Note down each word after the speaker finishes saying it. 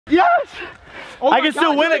Yes! Oh I can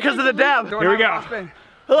still win it because of the dab. Here we go.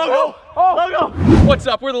 Logo! Logo! What's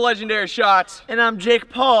up? We're the Legendary Shots. And I'm Jake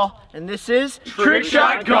Paul, and this is Trick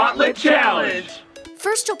Shot Gauntlet Challenge.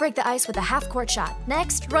 First, you'll break the ice with a half-court shot.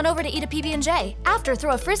 Next, run over to eat a PB&J. After,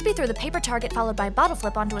 throw a frisbee through the paper target followed by a bottle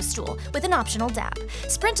flip onto a stool with an optional dab.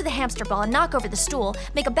 Sprint to the hamster ball and knock over the stool.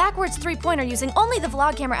 Make a backwards three-pointer using only the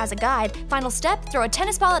vlog camera as a guide. Final step, throw a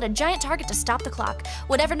tennis ball at a giant target to stop the clock.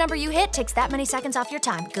 Whatever number you hit takes that many seconds off your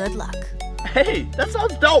time. Good luck. Hey, that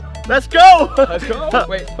sounds dope. Let's go. Let's go.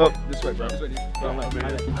 Wait, this way, bro.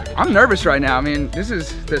 I'm nervous right now. I mean,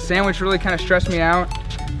 the sandwich really kind of stressed me out.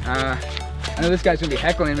 I know this guy's gonna be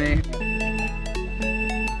heckling me.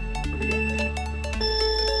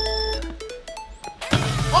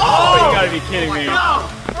 Oh, you gotta be kidding me. No.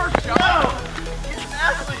 First shot. It's an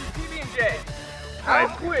athlete, PB&J. How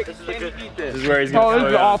quick can you eat this? This is where he's gonna Oh, this is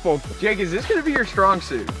throw it. awful. Jake, is this gonna be your strong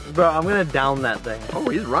suit? Bro, I'm gonna down that thing. Oh,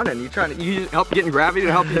 he's running. You help getting gravity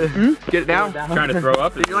to help you get it down? Trying to throw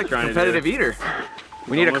up. You're like a trying competitive eater.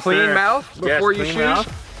 We need a Almost clean there. mouth before you clean shoot. mouth.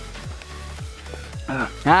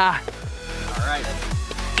 All right.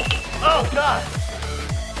 Oh, God.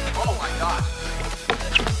 Oh my gosh.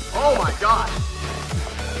 Oh my gosh.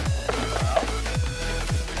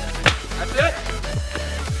 That's it.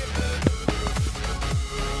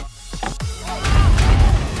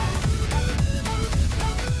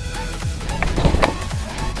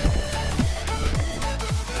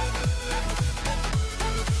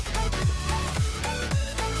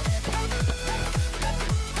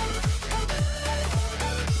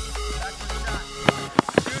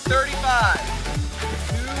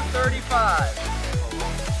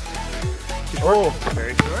 Oh.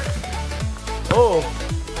 Very short. Oh.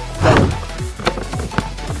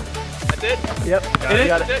 That's it? Yep. Got it.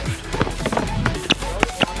 That's it.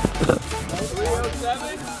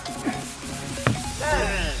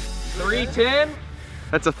 307. 310.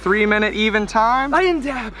 That's a 3-minute even time. I didn't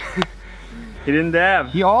dab. He didn't dab.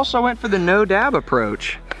 He also went for the no dab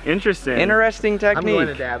approach. Interesting. Interesting I'm technique. going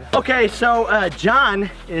to dab. Okay, so John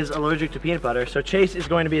is allergic to peanut butter, so Chase is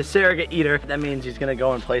going to be a surrogate eater. That means he's going to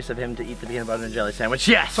go in place of him to eat the peanut butter and jelly sandwich.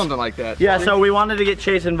 Yes! Something like that. Yeah, so we wanted to get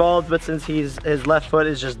Chase involved, but since his left foot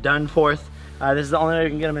is just done forth, this is the only way we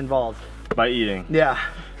can get him involved. By eating. Yeah,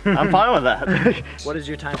 I'm fine with that. What is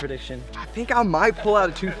your time prediction? I think I might pull out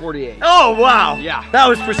a 248. Oh, wow! Yeah. That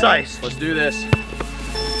was precise. Let's do this.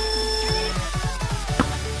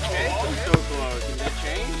 So close. Did it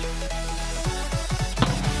change?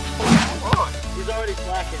 He's already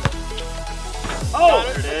slacking. Oh!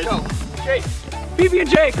 There it is. Go. Jake.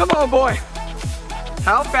 PB&J, come on, boy.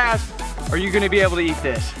 How fast are you going to be able to eat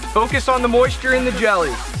this? Focus on the moisture in the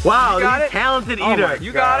jelly. Wow, You got he's it? a talented Oh eater. my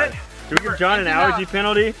You got it? Do we give John an allergy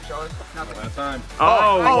penalty? Last time.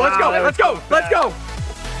 Oh, Oh, let's go, wow, let's go, let's go.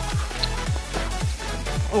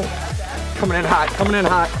 Oh, coming in hot, coming in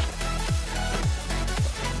hot.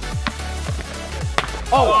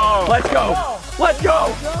 Oh, let's go, let's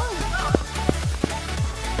go.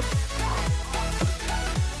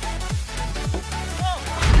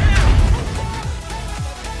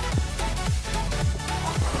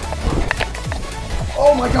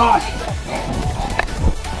 Oh my gosh.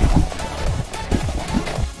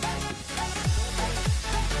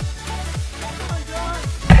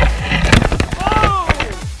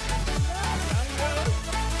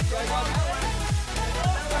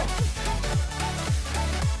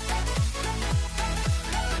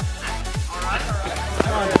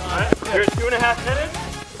 You're at 2.5 minutes?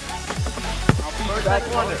 Back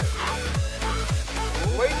one.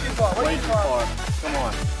 Way too far, way too far. Come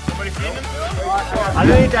on. Somebody feed him? I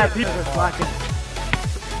think that people are slacking.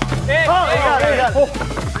 Oh, you got it,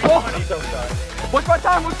 you got it. What's my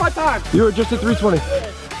time? What's my time? You were just at 320.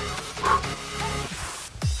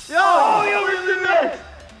 Oh, you missed.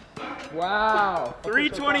 Wow.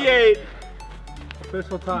 328.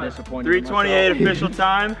 Official time. 328 official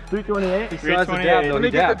time. 328. 328. Let me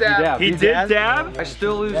get the dab. He did dab? I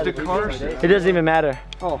still lose to Carson. It doesn't even matter.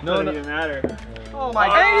 Oh, Doesn't even matter. oh my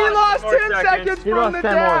God. And he lost 10 10 seconds He from lost the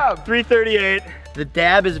 10 more. dab. 338. The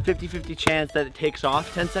dab is a 50-50 chance that it takes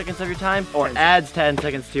off 10 seconds of your time or adds 10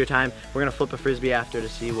 seconds to your time. We're gonna flip a frisbee after to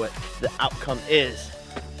see what the outcome is.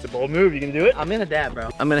 It's a bold move. You can do it? I'm gonna dab, bro.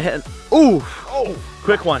 I'm gonna hit. Ooh! Oh,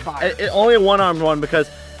 Quick one. Only a one-armed one because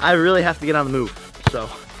I really have to get on the move. So,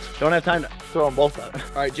 don't have time to throw them both out. all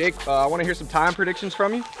right, Jake, I want to hear some time predictions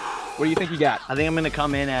from you. What do you think you got? I think I'm gonna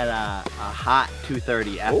come in at a hot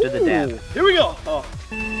 230 after the dab. Here we go. Oh.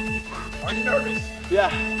 Are you nervous? Yeah.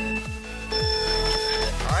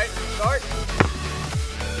 All right, start.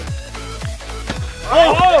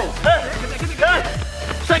 Oh!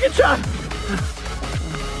 Hey. Second shot!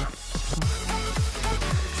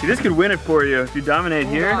 See, this could win it for you if you dominate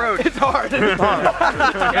here. It's hard. It's hard.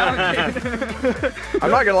 I'm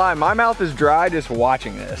not gonna lie, my mouth is dry just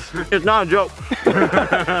watching this. It's not a joke.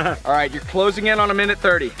 All right, you're closing in on a minute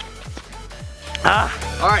 30.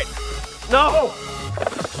 Ah. All right. No.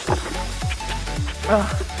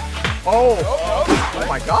 Oh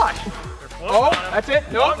my gosh. Oh, that's it.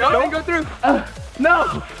 No, no, didn't go through.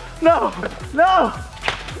 No, no, no,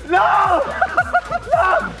 no, no.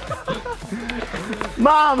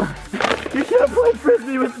 Mom, you should have played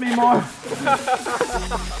frisbee with me more.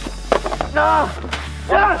 No.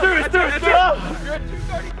 Yeah, You're at 235.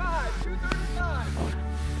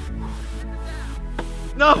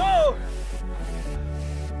 235. No.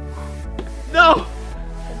 No. Oh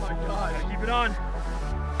my God. Keep it on.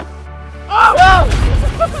 Oh.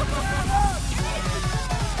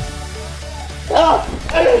 Oh.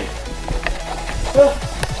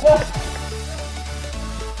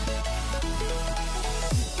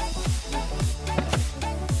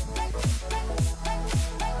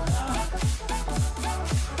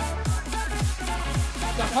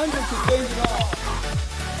 The hundred to change it all.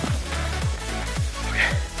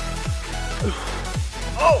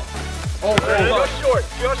 Oh, just short,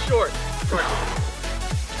 just short.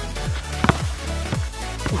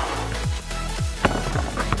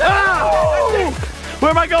 Oh. Where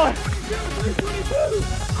am I going?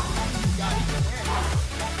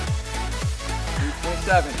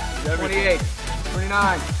 27, 28,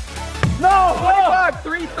 29, No. 25,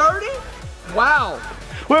 330? Wow.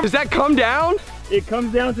 Does that come down? It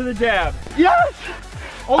comes down to the jab. Yes.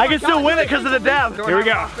 Oh I my can still God, win you it because of the dab. Don't Here we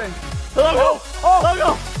have go. to spin. Let go. Oh. Let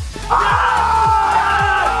go.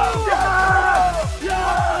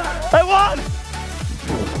 I won.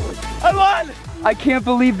 I won. I can't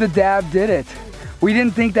believe the dab did it. We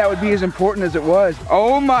didn't think that would be as important as it was.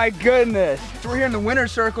 Oh my goodness. So we're here in the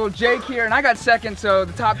winner's circle. Jake here, and I got second, so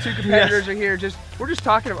the top two competitors are here. We're just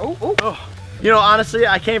talking about, You know, honestly,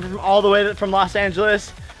 I came from all the way from Los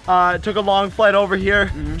Angeles. Took a long flight over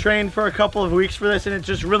here, trained for a couple of weeks for this, and it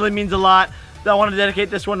just really means a lot. I want to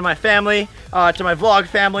dedicate this one to my family, to my vlog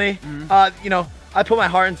family. You know, I put my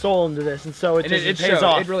heart and soul into this, and so it pays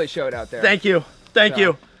off. It really showed out there. Thank you. Thank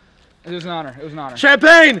you. It was an honor. It was an honor.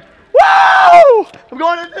 Champagne! Woo! I'm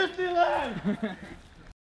going to Disneyland!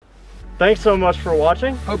 Thanks so much for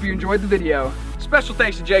watching. Hope you enjoyed the video. Special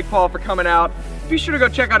thanks to Jake Paul for coming out. Be sure to go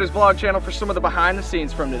check out his vlog channel for some of the behind the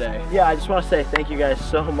scenes from today. Yeah, I just want to say thank you guys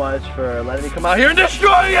so much for letting me come out here and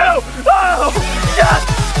destroy you! Oh,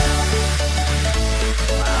 yes!